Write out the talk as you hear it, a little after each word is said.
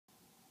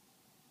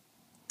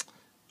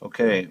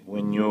Okay,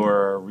 when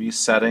you're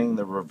resetting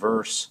the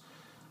reverse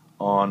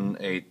on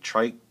a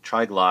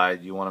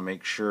tri-glide, you want to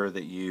make sure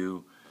that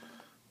you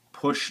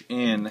push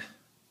in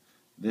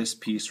this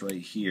piece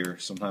right here.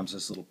 Sometimes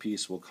this little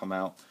piece will come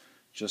out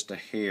just a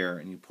hair,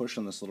 and you push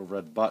on this little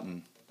red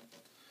button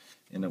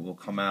and it will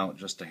come out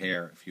just a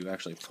hair. If you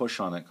actually push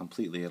on it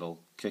completely, it'll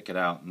kick it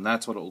out, and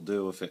that's what it will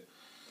do if it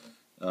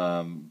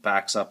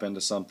backs up into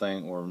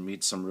something or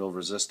meets some real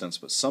resistance.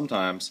 But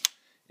sometimes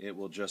it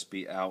will just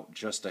be out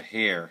just a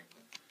hair.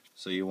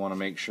 So you want to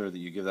make sure that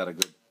you give that a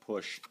good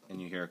push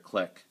and you hear a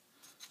click.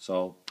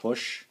 So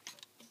push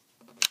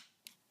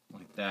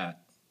like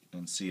that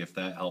and see if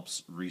that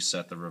helps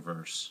reset the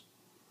reverse.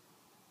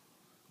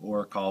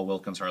 Or call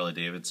Wilkins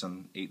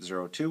Harley-Davidson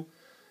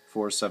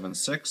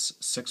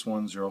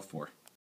 802-476-6104.